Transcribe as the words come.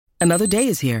Another day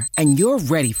is here, and you're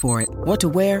ready for it. What to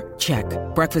wear? Check.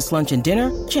 Breakfast, lunch, and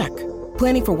dinner? Check.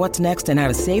 Planning for what's next and how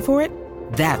to save for it?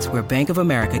 That's where Bank of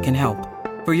America can help.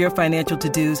 For your financial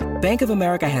to-dos, Bank of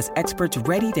America has experts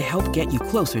ready to help get you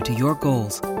closer to your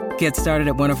goals. Get started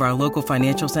at one of our local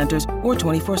financial centers or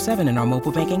 24/7 in our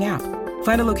mobile banking app.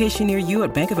 Find a location near you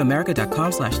at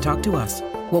bankofamerica.com/talktous.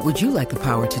 What would you like the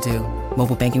power to do?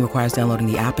 Mobile banking requires downloading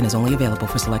the app and is only available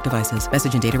for select devices.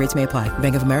 Message and data rates may apply.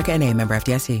 Bank of America N.A., member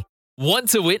FDIC. Want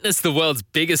to witness the world's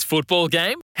biggest football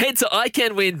game? Head to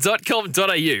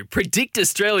iCanWin.com.au, predict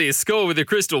Australia's score with a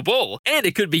crystal ball, and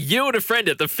it could be you and a friend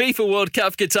at the FIFA World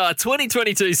Cup Qatar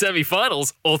 2022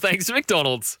 semi-finals, all thanks to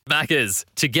McDonald's. Maccas,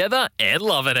 together and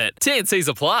loving it. TNCs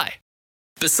apply.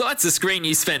 Besides the screen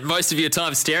you spent most of your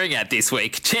time staring at this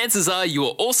week, chances are you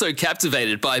are also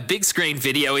captivated by a big screen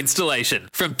video installation.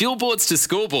 From billboards to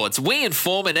scoreboards, we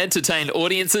inform and entertain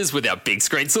audiences with our big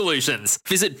screen solutions.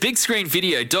 Visit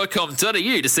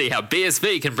bigscreenvideo.com.au to see how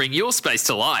BSV can bring your space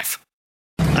to life.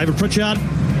 David Pritchard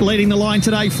leading the line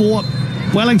today for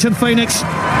Wellington Phoenix.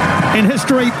 And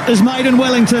history is made in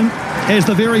Wellington as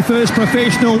the very first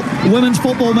professional women's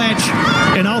football match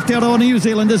in Aotearoa, New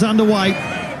Zealand is underway.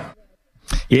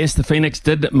 Yes, the Phoenix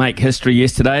did make history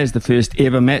yesterday as the first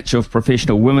ever match of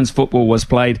professional women's football was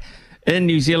played in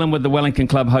New Zealand, with the Wellington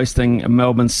club hosting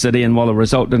Melbourne City, and while the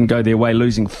result didn't go their way,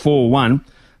 losing 4-1,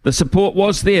 the support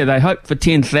was there. They hoped for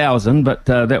 10,000, but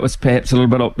that was perhaps a little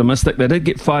bit optimistic. They did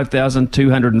get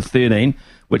 5,213,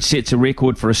 which sets a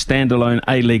record for a standalone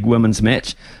A-League women's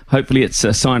match. Hopefully it's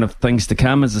a sign of things to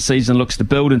come as the season looks to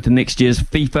build into next year's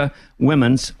FIFA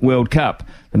Women's World Cup.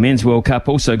 The Men's World Cup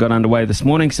also got underway this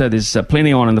morning, so there's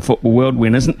plenty on in the football world.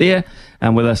 When isn't there?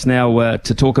 And with us now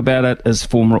to talk about it is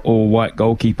former All-White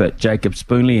goalkeeper Jacob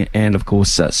Spoonley, and of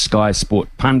course Sky Sport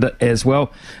pundit as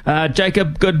well.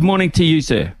 Jacob, good morning to you,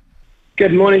 sir.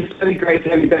 Good morning. It's really great to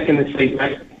have you back in the seat,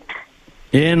 mate.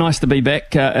 Yeah, nice to be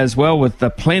back as well, with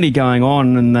plenty going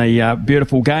on in the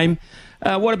beautiful game.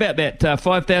 What about that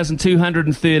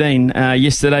 5,213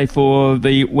 yesterday for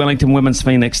the Wellington Women's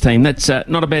Phoenix team? That's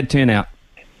not a bad turnout.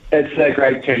 It's a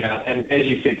great turnout, and as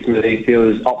you said, Smithy, there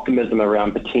was optimism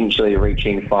around potentially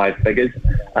reaching five figures.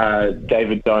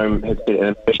 David Dome has set an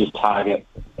ambitious target,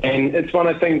 and it's one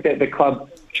of the things that the club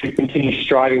should continue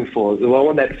striving for. We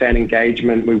want that fan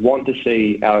engagement. We want to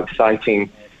see our exciting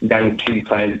young key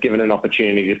players given an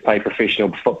opportunity to play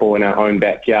professional football in our own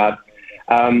backyard.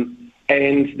 And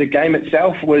the game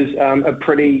itself was a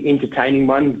pretty entertaining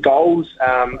one. Goals,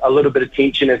 a little bit of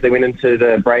tension as they went into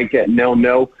the break at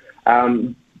 0-0.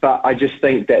 But I just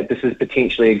think that this is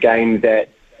potentially a game that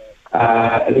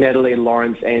Natalie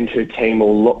Lawrence and her team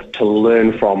will look to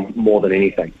learn from more than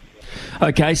anything.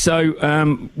 Okay, so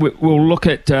we'll look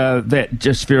at that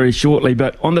just very shortly.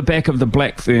 But on the back of the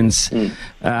Black Ferns,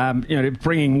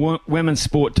 bringing women's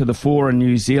sport to the fore in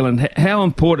New Zealand, how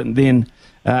important then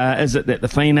is it that the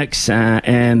Phoenix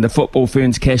and the Football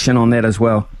Ferns cash in on that as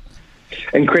well?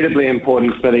 Incredibly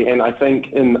important, Smithy, and I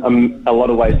think in a lot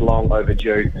of ways long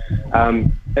overdue.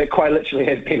 It quite literally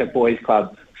has been a boys'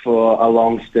 club for a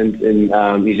long stint in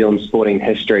New Zealand sporting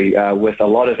history, with a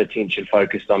lot of attention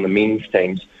focused on the men's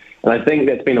teams. And I think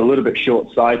that's been a little bit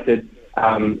short-sighted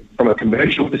from a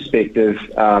commercial perspective,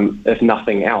 if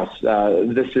nothing else.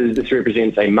 This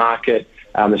represents a market,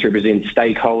 this represents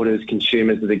stakeholders,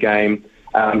 consumers of the game,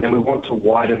 and we want to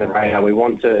widen the radar. We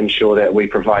want to ensure that we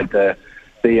provide the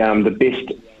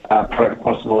best product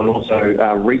possible, and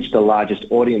also reach the largest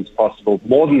audience possible.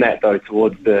 More than that, though,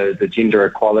 towards the gender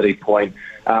equality point,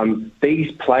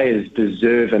 these players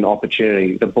deserve an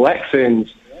opportunity. The Black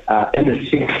Ferns in the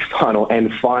semi-final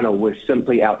and final were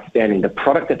simply outstanding. The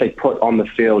product that they put on the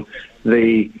field,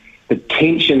 the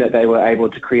tension that they were able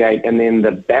to create, and then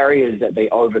the barriers that they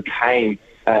overcame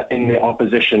in their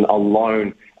opposition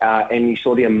alone. And you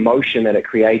saw the emotion that it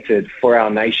created for our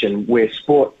nation, where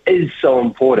sport is so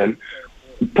important.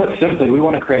 Put simply, we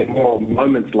want to create more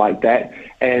moments like that.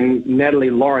 And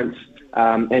Natalie Lawrence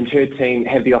and her team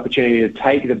have the opportunity to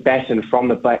take the baton from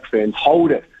the Black Ferns,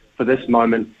 hold it for this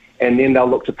moment, and then they'll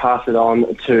look to pass it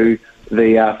on to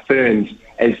the Ferns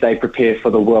as they prepare for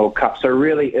the World Cup. So it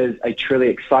really is a truly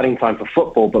exciting time for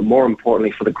football, but more importantly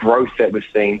for the growth that we're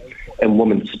seeing in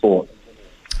women's sport.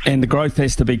 And the growth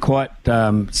has to be quite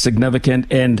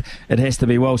significant, and it has to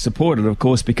be well supported, of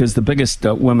course, because the biggest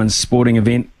women's sporting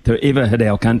event to ever hit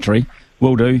our country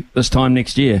will do this time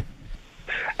next year.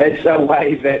 It's a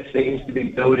wave that seems to be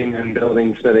building and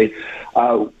building. So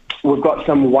we've got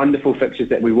some wonderful fixtures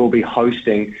that we will be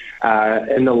hosting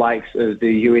in the likes of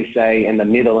the USA and the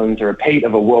Netherlands, a repeat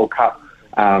of a World Cup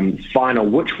final,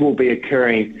 which will be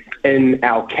occurring in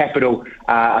our capital.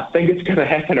 I think it's going to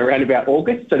happen around about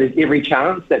August, so there's every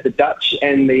chance that the Dutch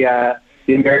and the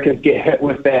Americans get hit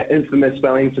with that infamous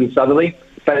Wellington Southerly,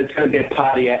 but it's going to be a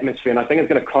party atmosphere, and I think it's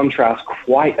going to contrast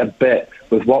quite a bit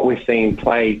with what we're seeing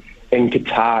play in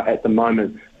Qatar at the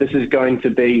moment. This is going to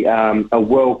be a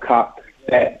World Cup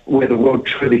where the world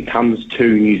truly comes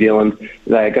to New Zealand.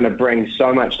 They're going to bring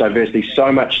so much diversity,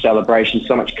 so much celebration,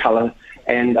 so much colour,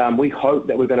 and we hope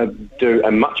that we're going to do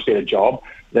a much better job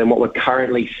than what we're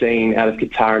currently seeing out of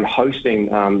Qatar and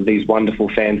hosting these wonderful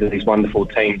fans and these wonderful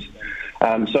teams.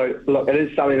 So, look, it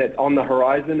is something that's on the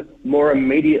horizon. More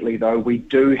immediately, though, we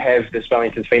do have this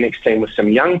Wellington Phoenix team with some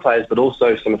young players, but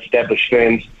also some established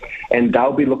firms, and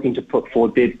they'll be looking to put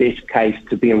forward their best case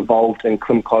to be involved in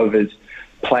Klim Clover's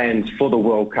plans for the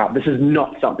World Cup. This is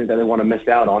not something that they want to miss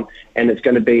out on, and it's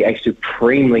going to be a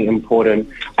supremely important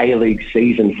A-League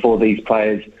season for these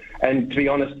players. And to be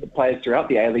honest, the players throughout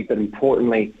the A-League, but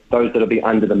importantly, those that will be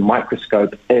under the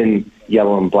microscope in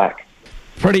yellow and black.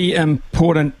 Pretty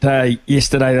important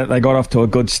yesterday that they got off to a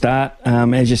good start.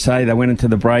 As you say, they went into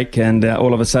the break and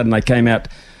all of a sudden they came out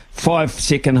 5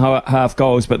 second half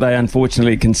goals, but they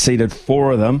unfortunately conceded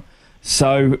 4 of them.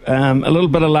 So a little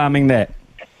bit alarming that.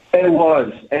 It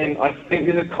was, and I think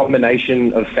there's a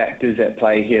combination of factors at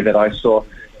play here that I saw.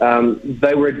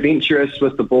 They were adventurous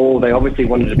with the ball. They obviously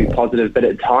wanted to be positive, but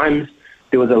at times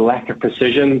there was a lack of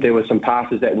precision. There were some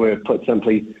passes that were, put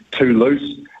simply, too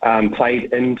loose,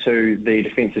 played into the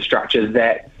defensive structures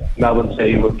that Melbourne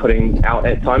City were putting out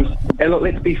at times. And look,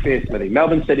 let's be fair, Smithy.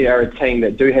 Melbourne City are a team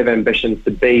that do have ambitions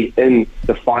to be in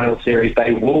the final series.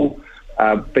 They will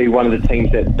be one of the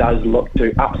teams that does look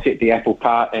to upset the apple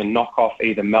cart and knock off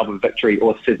either Melbourne Victory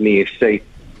or Sydney FC.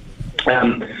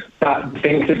 But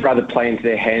things would rather play into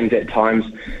their hands at times.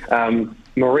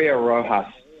 Maria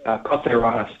Rojas, Cote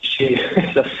Rojas, she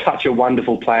is such a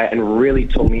wonderful player and really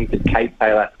tormented Kate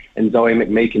Taylor and Zoe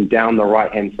McMeekin down the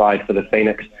right-hand side for the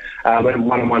Phoenix. In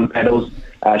one-on-one battles,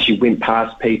 she went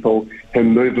past people. Her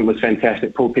movement was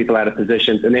fantastic, pulled people out of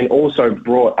positions, and then also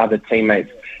brought other teammates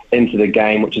into the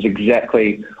game, which is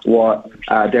exactly what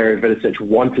Dario Vidicic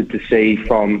wanted to see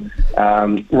from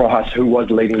Rojas, who was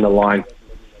leading the line.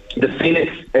 The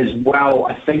Phoenix as well,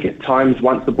 I think at times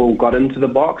once the ball got into the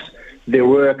box, there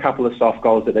were a couple of soft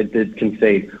goals that they did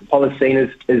concede.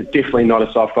 Policinas is definitely not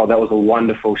a soft goal. That was a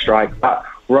wonderful strike. But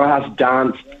Rojas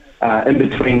danced in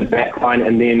between the back line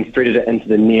and then threaded it into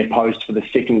the near post for the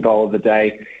second goal of the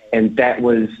day. And that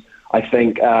was, I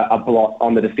think, a blot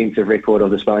on the defensive record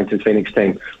of this Wellington Phoenix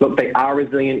team. Look, they are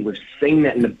resilient. We've seen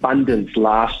that in abundance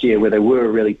last year where they were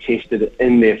really tested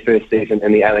in their first season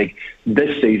in the A-League.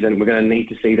 This season, we're going to need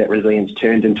to see that resilience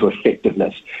turned into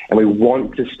effectiveness. And we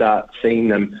want to start seeing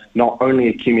them not only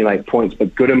accumulate points,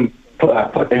 but put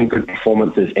in good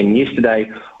performances. And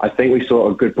yesterday, I think we saw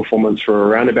a good performance for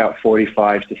around about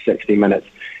 45 to 60 minutes.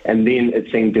 And then it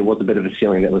seemed there was a bit of a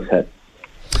ceiling that was hit.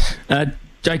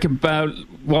 Jacob,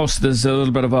 whilst there's a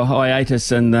little bit of a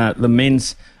hiatus in the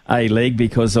men's A-League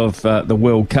because of the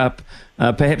World Cup,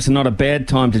 perhaps not a bad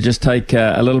time to just take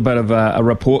a little bit of a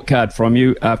report card from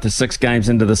you after 6 games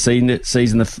into the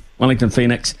season. The Wellington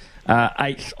Phoenix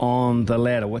 8th on the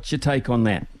ladder. What's your take on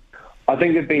that? I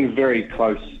think they've been very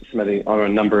close, Smithy, on a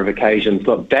number of occasions.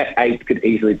 Look, that 8th could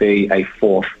easily be a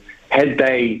 4th. Had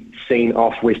they seen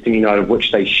off Western United,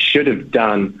 which they should have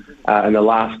done in the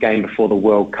last game before the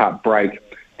World Cup break,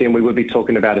 then we would be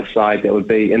talking about a side that would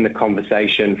be in the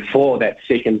conversation for that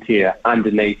second tier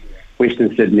underneath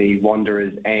Western Sydney,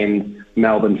 Wanderers and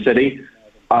Melbourne City.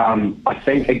 I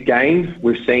think, again,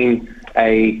 we've seen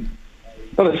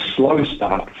not a slow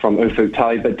start from Ufuk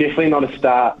Talay, but definitely not a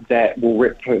start that will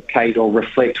replicate or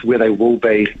reflect where they will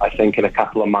be, I think, in a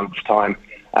couple of months' time.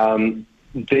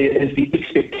 There is the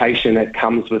expectation that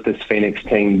comes with this Phoenix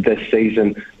team this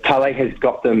season. Talay has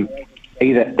got them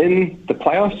either in the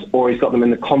playoffs or he's got them in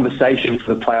the conversation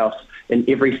for the playoffs in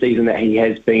every season that he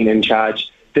has been in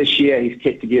charge. This year he's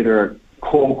kept together a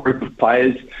core group of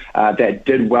players that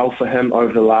did well for him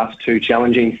over the last 2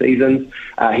 challenging seasons.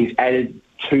 He's added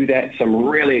to that some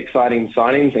really exciting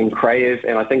signings in Kraev,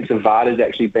 and I think Zavada's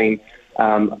actually been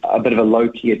a bit of a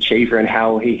low-key achiever in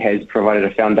how he has provided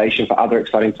a foundation for other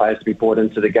exciting players to be brought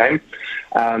into the game.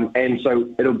 And so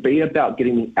it'll be about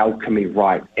getting the alchemy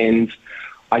right. And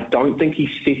I don't think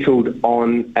he's settled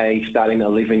on a starting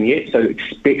 11 yet, so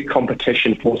expect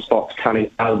competition for spots coming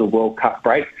out of the World Cup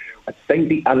break. I think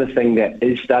the other thing that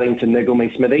is starting to niggle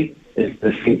me, Smithy, is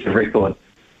the defensive record.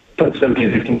 Put simply,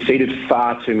 they've conceded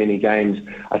far too many games.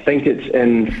 I think it's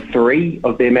in 3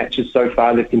 of their matches so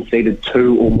far they've conceded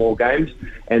 2 or more games,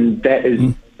 and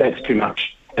that's too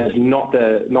much. is not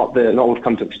what we've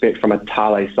come to expect from a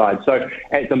Tale side. So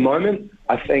at the moment,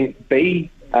 I think B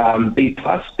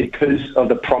plus because of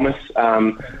the promise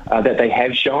that they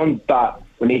have shown, but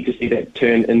we need to see that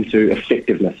turn into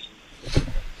effectiveness.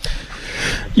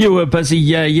 You were busy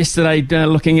yesterday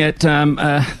looking at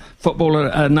football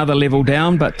at another level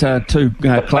down, but two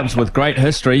clubs with great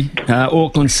history,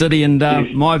 Auckland City and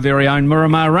my very own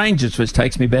Miramar Rangers, which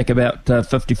takes me back about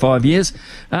 55 years.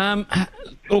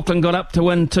 Auckland got up to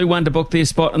win 2-1 to book their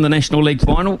spot in the National League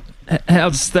final.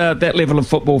 How's that level of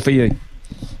football for you?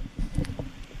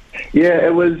 Yeah,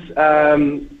 it was a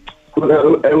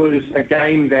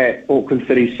game that Auckland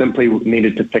City simply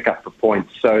needed to pick up the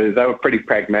points. So they were pretty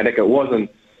pragmatic. It wasn't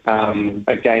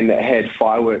a game that had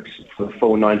fireworks for the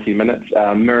full 90 minutes.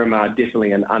 Miramar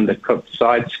definitely an undercooked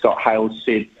side. Scott Hales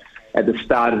said at the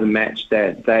start of the match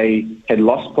that they had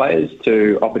lost players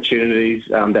to opportunities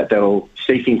that they were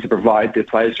seeking to provide their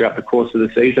players throughout the course of the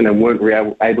season and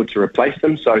weren't able to replace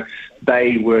them. So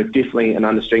they were definitely an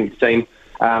understrength team.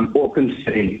 Auckland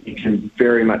City, you can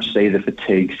very much see the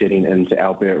fatigue setting into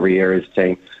Albert Riera's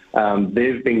team.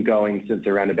 They've been going since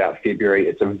around about February.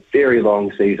 It's a very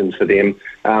long season for them.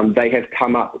 They have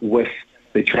come up with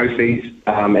the trophies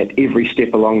at every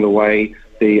step along the way.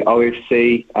 The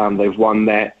OFC, they've won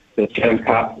that. The Chatham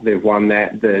Cup, they've won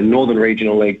that. The Northern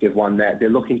Regional League, they've won that. They're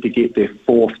looking to get their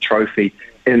fourth trophy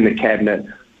in the cabinet.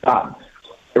 But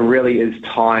it really is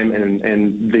time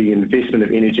and the investment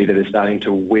of energy that is starting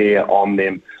to wear on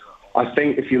them. I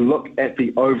think if you look at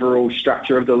the overall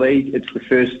structure of the league, it's the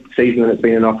first season that it's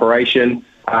been in operation.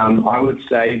 I would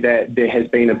say that there has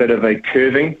been a bit of a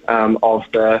curving of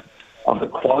the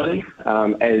quality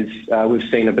as we've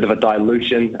seen a bit of a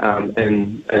dilution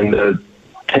in the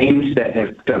teams that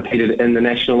have competed in the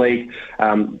National League.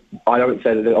 I wouldn't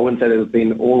say that there's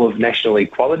been all of National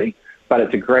League quality, but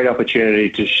it's a great opportunity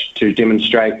to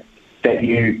demonstrate that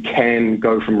you can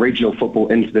go from regional football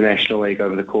into the National League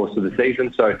over the course of the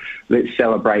season. So let's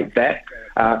celebrate that.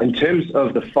 In terms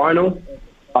of the final,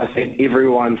 I think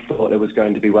everyone thought it was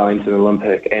going to be Wellington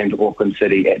Olympic and Auckland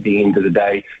City at the end of the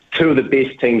day. Two of the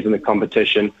best teams in the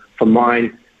competition. For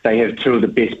mine, they have two of the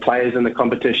best players in the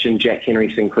competition, Jack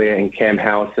Henry Sinclair and Cam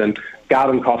Howison.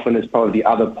 Garvin Coffin is probably the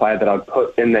other player that I'd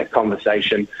put in that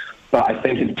conversation. But I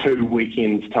think in 2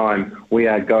 weekends' time, we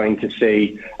are going to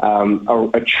see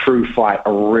a true fight,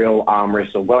 a real arm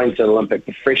wrestle. Wellington Olympic,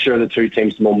 the fresher of the two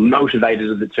teams, the more motivated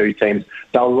of the two teams,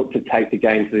 they'll look to take the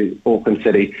game to Auckland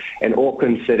City. And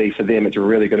Auckland City, for them, it's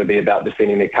really going to be about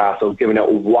defending their castle, giving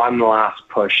it one last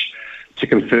push to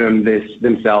confirm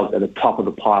themselves at the top of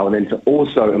the pile, and then to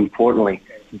also, importantly,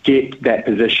 get that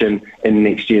position in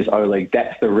next year's O-League.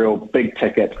 That's the real big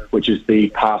ticket, which is the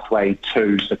pathway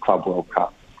to the Club World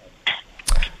Cup.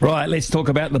 Right, let's talk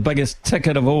about the biggest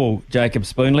ticket of all, Jacob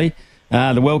Spoonley.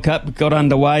 The World Cup got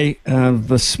underway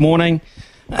this morning,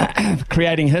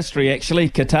 creating history, actually.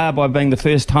 Qatar, by being the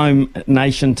first home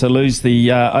nation to lose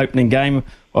the opening game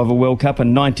of a World Cup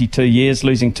in 92 years,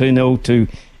 losing 2-0 to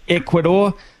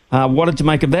Ecuador. What did you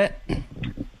make of that? It's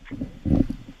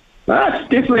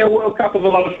definitely a World Cup of a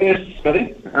lot of firsts,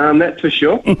 Smithy. That's for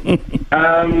sure.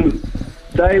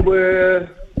 They were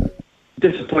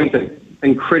disappointing.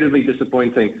 Incredibly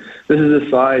disappointing. This is a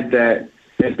side that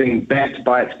has been backed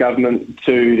by its government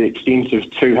to the extent of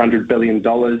 $200 billion.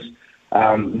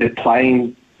 They're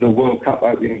playing the World Cup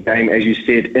opening game, as you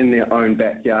said, in their own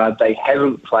backyard. They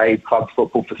haven't played club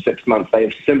football for 6 months. They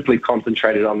have simply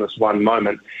concentrated on this one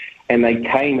moment. And they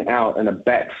came out in a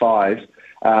back five.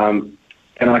 And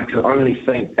I can only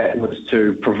think that was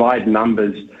to provide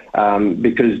numbers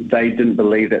because they didn't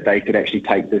believe that they could actually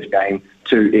take this game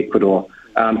to Ecuador.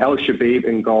 El Shabib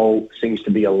in goal seems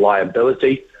to be a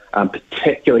liability,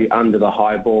 particularly under the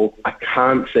high ball. I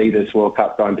can't see this World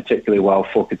Cup going particularly well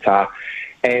for Qatar.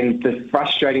 And the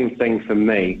frustrating thing for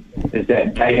me is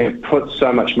that they have put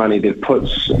so much money,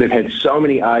 they've had so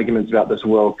many arguments about this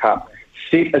World Cup.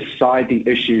 Set aside the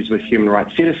issues with human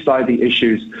rights, set aside the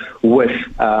issues with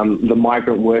the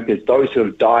migrant workers, those who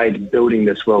have died building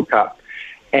this World Cup.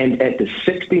 And at the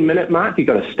 60-minute mark, you've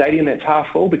got a stadium that's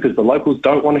half full because the locals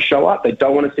don't want to show up. They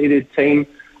don't want to see their team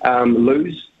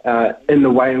lose in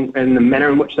the manner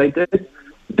in which they did.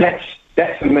 That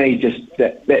for me just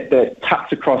that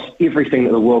cuts across everything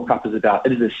that the World Cup is about.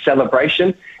 It is a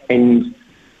celebration, and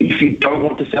if you don't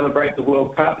want to celebrate the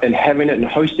World Cup and having it and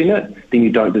hosting it, then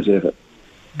you don't deserve it.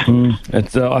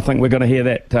 I think we're going to hear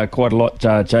that quite a lot,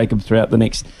 Jacob, throughout the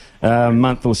next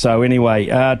month or so anyway.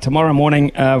 Tomorrow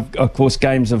morning, of course,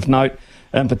 games of note,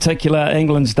 in particular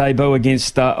England's debut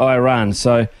against Iran.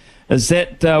 So is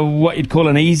that what you'd call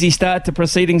an easy start to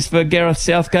proceedings for Gareth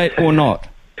Southgate or not?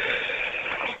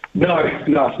 No, it's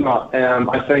not.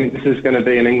 I think this is going to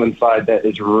be an England side that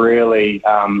is really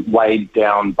weighed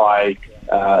down by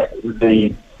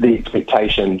the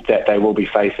expectation that they will be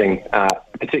facing,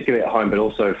 particularly at home, but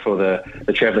also for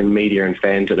the travelling media and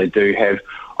fans that they do have.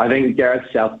 I think Gareth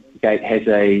Southgate has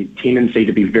a tendency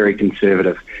to be very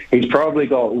conservative. He's probably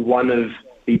got one of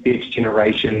the best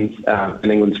generations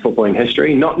in England's footballing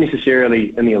history, not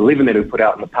necessarily in the 11 that he put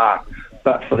out in the park,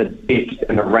 but for the depth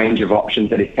and the range of options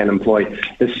that he can employ.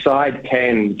 The side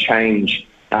can change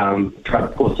throughout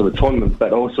the course of the tournament,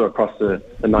 but also across the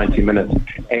 90 minutes.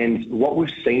 And what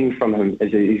we've seen from him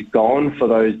is that he's gone for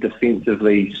those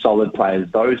defensively solid players,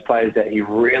 those players that he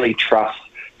really trusts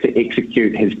to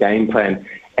execute his game plan.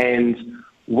 And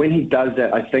when he does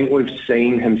that, I think we've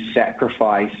seen him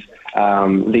sacrifice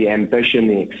the ambition,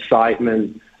 the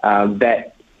excitement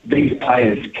that these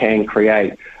players can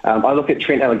create. I look at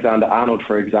Trent Alexander-Arnold,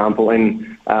 for example,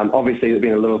 and obviously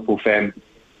being a Liverpool fan,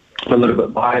 I'm a little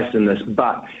bit biased in this,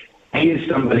 but he is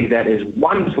somebody that is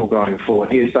wonderful going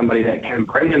forward. He is somebody that can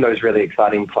bring in those really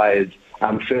exciting players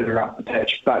further up the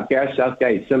pitch. But Gareth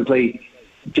Southgate simply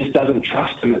just doesn't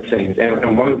trust him, it seems,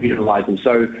 and won't utilise him.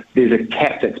 So there's a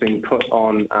cap that's been put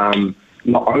on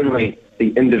not only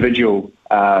the individual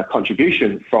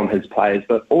contribution from his players,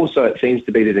 but also it seems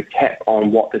to be there's a cap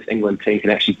on what this England team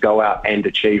can actually go out and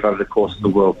achieve over the course of the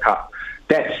World Cup.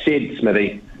 That said,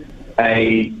 Smithy,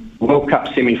 a World Cup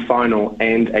semi-final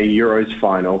and a Euros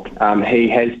final, he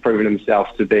has proven himself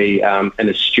to be an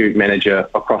astute manager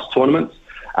across tournaments.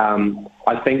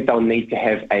 I think they'll need to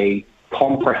have a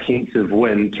comprehensive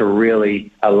win to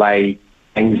really allay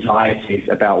anxieties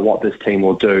about what this team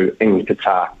will do in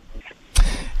Qatar.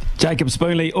 Jacob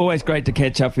Spoonley, always great to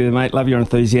catch up with you, mate. Love your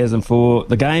enthusiasm for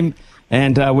the game.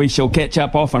 And we shall catch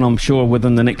up often, I'm sure,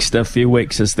 within the next few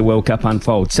weeks as the World Cup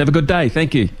unfolds. Have a good day.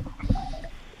 Thank you.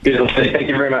 Beautiful. Thank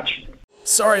you very much.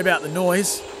 Sorry about the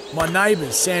noise. My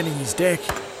neighbour's sanding his deck.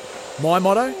 My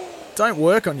motto? Don't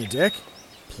work on your deck.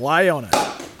 Play on it.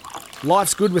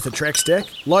 Life's good with a Trex deck.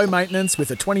 Low maintenance with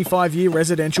a 25-year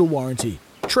residential warranty.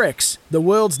 Trex, the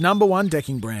world's #1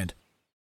 decking brand.